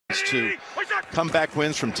To comeback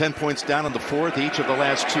wins from 10 points down in the fourth each of the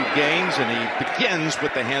last two games, and he begins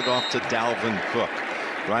with the handoff to Dalvin Cook.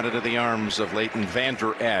 Right into the arms of Leighton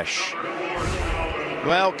Vander Esch.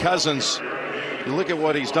 Well, Cousins, you look at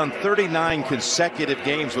what he's done, 39 consecutive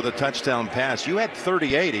games with a touchdown pass. You had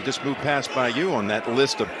 38. He just moved past by you on that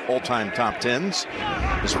list of all-time top 10s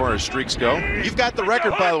as far as streaks go. You've got the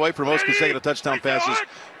record, by the way, for most consecutive touchdown passes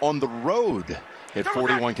on the road. Hit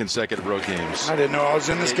 41 consecutive road games. I didn't know I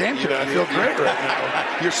was in this game today. I feel great right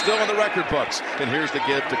now. You're still in the record books. And here's the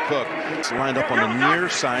give to Cook. It's lined up on the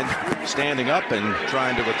near side, standing up and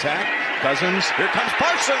trying to attack. Cousins. Here comes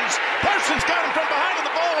Parsons. Parsons got him from behind,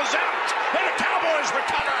 and the ball is out. And the Cowboys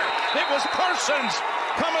recover. It was Parsons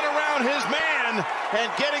coming around his man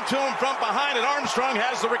and getting to him from behind, and Armstrong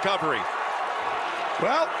has the recovery.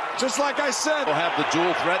 Well, just like I said. They'll have the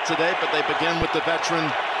dual threat today, but they begin with the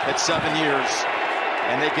veteran at 7 years.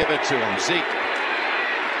 And they give it to him. Zeke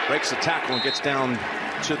breaks the tackle and gets down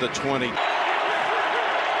to the 20.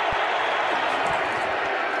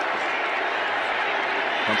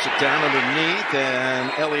 Pumps it down underneath,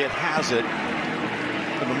 and Elliott has it.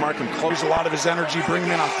 And the mark him close. A lot of his energy, bring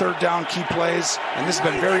him in on third down, key plays. And this has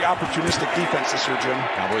been very opportunistic defense this year, Jim.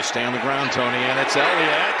 Cowboys stay on the ground, Tony, and it's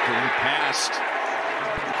Elliott being passed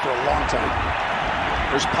for a long time.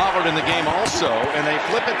 There's Pollard in the game also, and they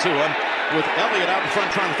flip it to him with Elliott out in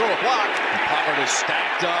front trying to throw a block. And Pollard is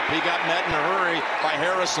stacked up. He got met in a hurry by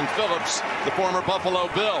Harrison Phillips, the former Buffalo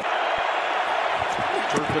Bill.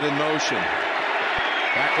 Turpin in motion.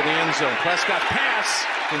 Back to the end zone. Prescott pass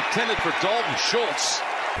intended for Dalton Schultz.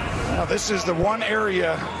 Now this is the one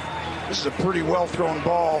area. This is a pretty well thrown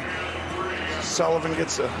ball. Sullivan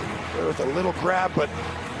gets with a little grab, but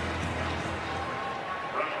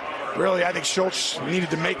really, I think Schultz needed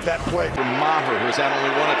to make that play. From Maher, who's had only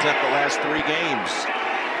one attempt the last 3 games.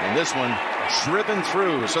 And this one driven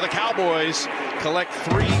through. So the Cowboys collect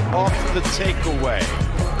 3 off the takeaway.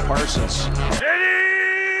 Parsons.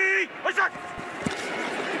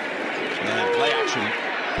 And play action.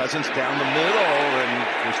 Cousins down the middle and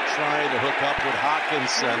was trying to hook up with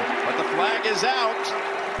Hawkinson. But the flag is out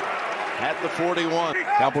at the 41.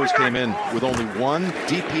 Cowboys came in with only 1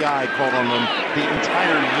 DPI called on them the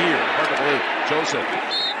entire year. Hard to believe. Joseph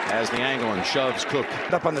has the angle and shoves Cook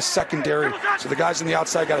up on the secondary, so the guys on the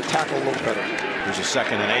outside got to tackle a little better. Here's a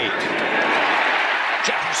 2nd and 8.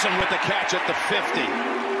 Jefferson with the catch at the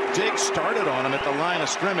 50. Diggs started on him at the line of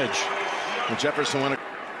scrimmage, and Jefferson went.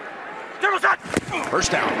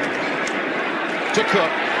 First down to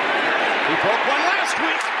Cook. He broke one last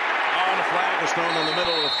week. Oh, the flag was thrown in the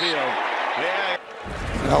middle of the field. Yeah.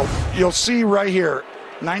 Now, you'll see right here,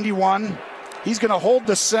 91, he's going to hold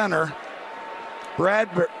the center.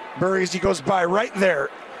 Bradbury, as he goes by right there.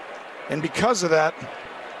 And because of that,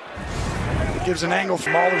 it gives an angle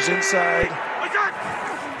from Mahler's inside.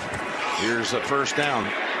 Here's a first down.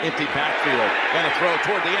 Empty backfield. And a throw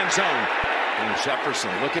toward the end zone. And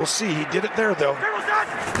Jefferson, look at. We'll see, he did it there, though.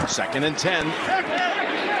 2nd and 10.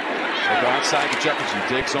 They go outside to Jefferson,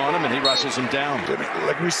 digs on him, and he wrestles him down.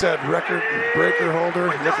 Like we said, record breaker holder.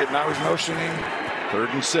 Look at, now he's motioning.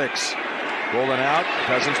 3rd and 6. Rolling out.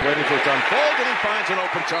 Cousins waiting for it to unfold, and he finds an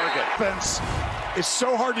open target. Defense is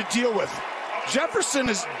so hard to deal with. Jefferson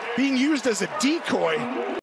is being used as a decoy.